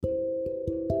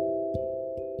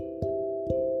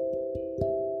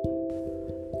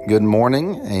Good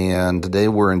morning, and today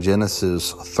we're in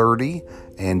Genesis 30,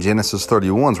 and Genesis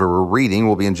 31 is where we're reading.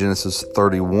 We'll be in Genesis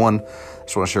 31.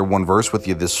 Just want to share one verse with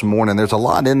you this morning. There's a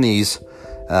lot in these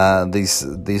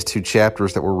two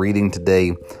chapters that we're reading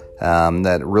today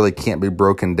that really can't be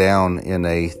broken down in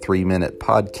a 3-minute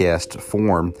podcast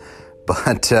form,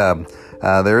 but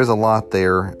there is a lot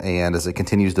there, and as it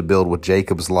continues to build with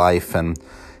Jacob's life and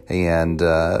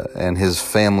his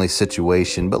family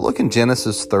situation. But look in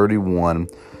Genesis 31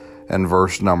 and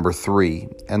verse number 3.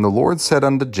 And the Lord said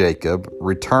unto Jacob,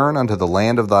 Return unto the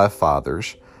land of thy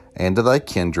fathers, and to thy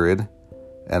kindred,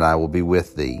 and I will be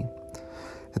with thee.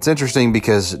 It's interesting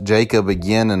because Jacob,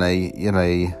 again, in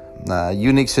a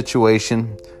unique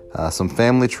situation, some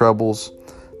family troubles.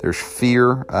 There's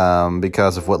fear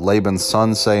because of what Laban's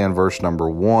sons say in verse number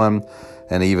 1,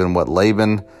 and even what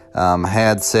Laban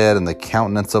had said in the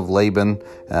countenance of Laban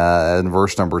in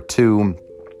verse number 2.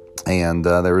 And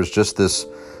there was just this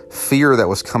fear that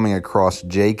was coming across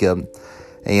Jacob.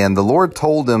 And the Lord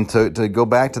told him to go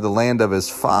back to the land of his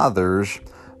fathers,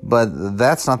 but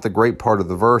that's not the great part of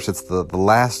the verse. It's the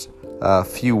last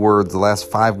few words, the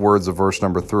last 5 words of verse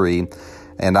number 3.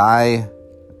 And I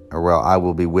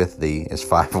will be with thee is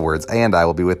 5 words, and I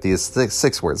will be with thee is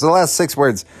 6 words. So the last 6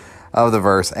 words of the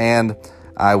verse, and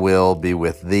I will be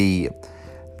with thee.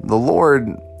 The Lord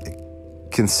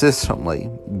consistently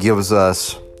gives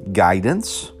us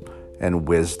guidance and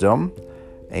wisdom,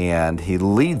 and He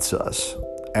leads us.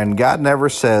 And God never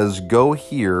says, go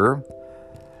here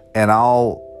and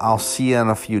I'll see you in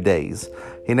a few days.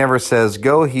 He never says,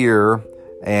 go here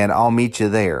and I'll meet you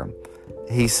there.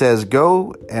 He says,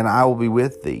 go and I will be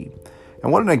with thee.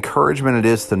 And what an encouragement it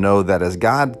is to know that as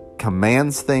God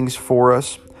commands things for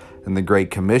us in the Great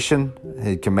Commission,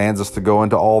 He commands us to go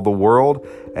into all the world,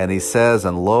 and He says,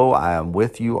 and lo, I am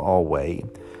with you always.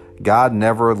 God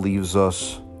never leaves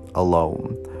us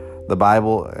alone. The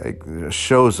Bible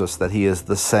shows us that He is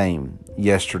the same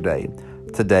yesterday,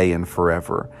 today, and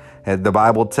forever. And the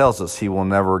Bible tells us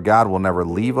God will never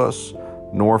leave us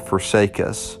nor forsake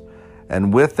us.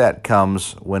 And with that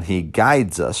comes when He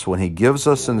guides us, when He gives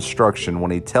us instruction,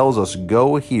 when He tells us,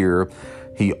 go here,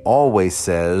 He always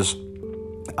says,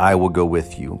 I will go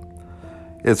with you.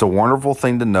 It's a wonderful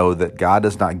thing to know that God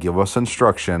does not give us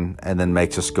instruction and then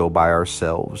makes us go by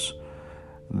ourselves.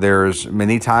 There's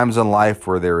many times in life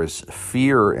where there is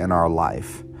fear in our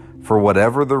life. For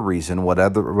whatever the reason,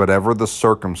 whatever the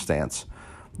circumstance,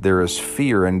 there is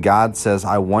fear. And God says,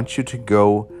 I want you to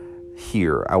go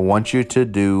here. I want you to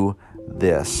do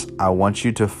this. I want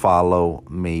you to follow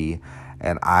me,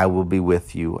 and I will be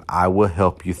with you. I will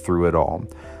help you through it all.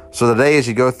 So today, as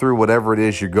you go through whatever it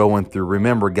is you're going through,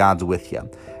 remember God's with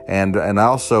you. And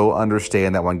also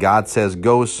understand that when God says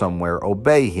go somewhere,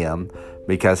 obey Him,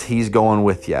 because He's going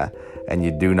with you, and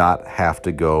you do not have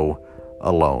to go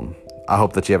alone. I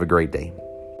hope that you have a great day.